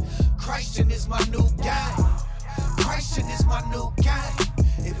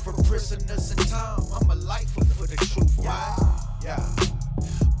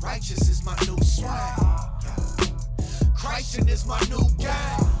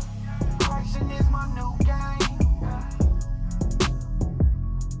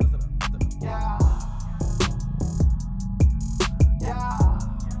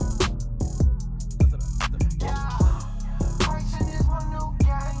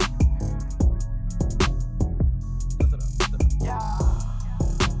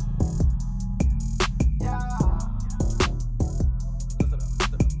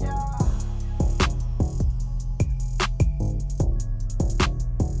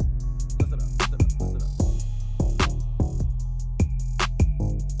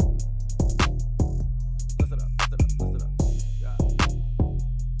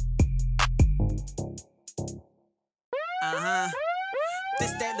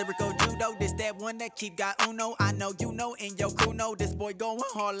 lyrical judo. This that one that keep got uno. I know you know, and your crew know this boy going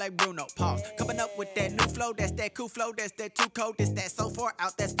hard like Bruno. Pause. Coming up with that new flow, that's that cool flow, that's that too cold, this that so far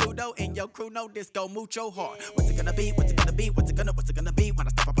out, that's Pluto, and your crew know this go mucho hard. What's it gonna be? What's it gonna be? What's it gonna be when I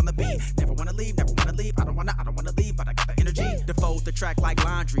step up on the beat? Never wanna leave, never wanna leave. I don't wanna leave, but I got the energy to fold the track like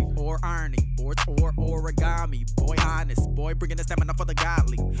laundry or ironing, boards or origami. Boy, honest, boy, bringing the stamina for the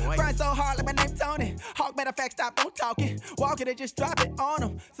godly. Boy, grind so hard like my name Tony. Hawk, matter of fact, stop, don't talking. Walk it and just drop it on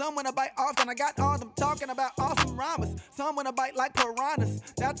them. Some wanna bite off, and I got all them talking about awesome rhymes. Some wanna bite like piranhas.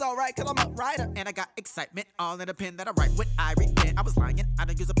 That's alright, cause I'm a writer. And I got excitement all in a pen that I write with Irie pen. I was lying, I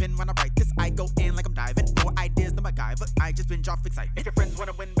don't use a pen when I write this. I go in like I'm diving. More ideas than MacGyver. I just binge off excitement. If your friends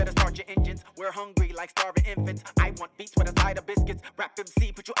wanna win, better start your engines. We're hungry like starving infants. I want beats with a side of biscuits. Rap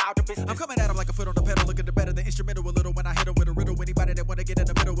MC, put you out of business. I'm coming at him like a foot on the pedal. Looking to better the instrumental a little when I hit him with a riddle. Anybody that wanna get in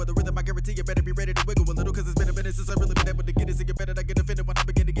the middle with the rhythm, I guarantee you better be ready to wiggle a little. Cause it's been a minute since I really been able to get it. So you better not get offended when I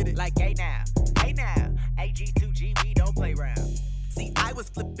begin to get it. Like, hey now, AG2G, we don't play round. See, I was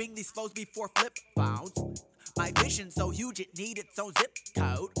flipping these flows before flip phones. My vision so huge it need its own zip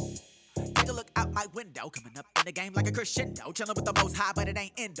code. Take a look out my window, coming up in the game like a crescendo. Chillin' with the most high, but it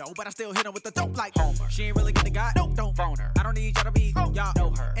ain't endo. But I still hit him with the dope like Homer. She ain't really get the guy, nope, don't phone her. I don't need y'all to be, y'all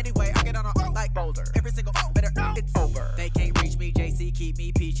know her. Anyway, I get on a like Boulder. Every single better, it's over. They can't reach me, JC, keep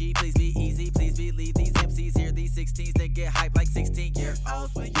me PG. Please be easy, please believe these MCs here. These 16s, they get hyped like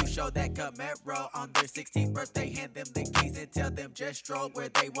 16-year-olds. When you show that Camaro on their 16th birthday, hand them the keys and tell them just stroll where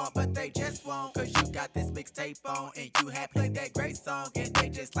they want, but they just won't. Cause you got this mixtape on, and you have played that great song, and they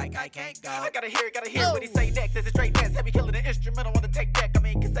just like, I can't go. I gotta hear what he say next. Is it straight dance? Heavy killing the instrumental on the tape deck. I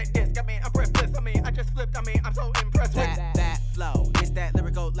mean, cassette disc. I mean, I'm breathless. I mean, I just flipped. I mean, I'm so impressed with that flow. It's that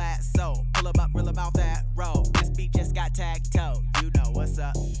lyrical lasso. Pull 'em up, reel 'em out that road. This beat just got tag-toed. You know what's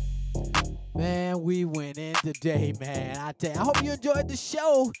up. Man, we went in today, man. I tell you, I hope you enjoyed the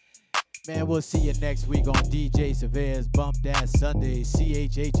show. Man, we'll see you next week on DJ Surveyor's Bump That Sunday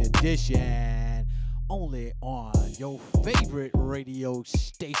CHH edition. Only on your favorite radio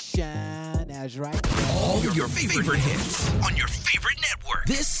station. That's right. All your favorite hits on your favorite network.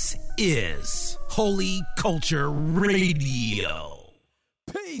 This is Holy Culture Radio.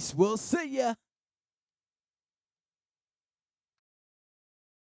 Peace. We'll see ya.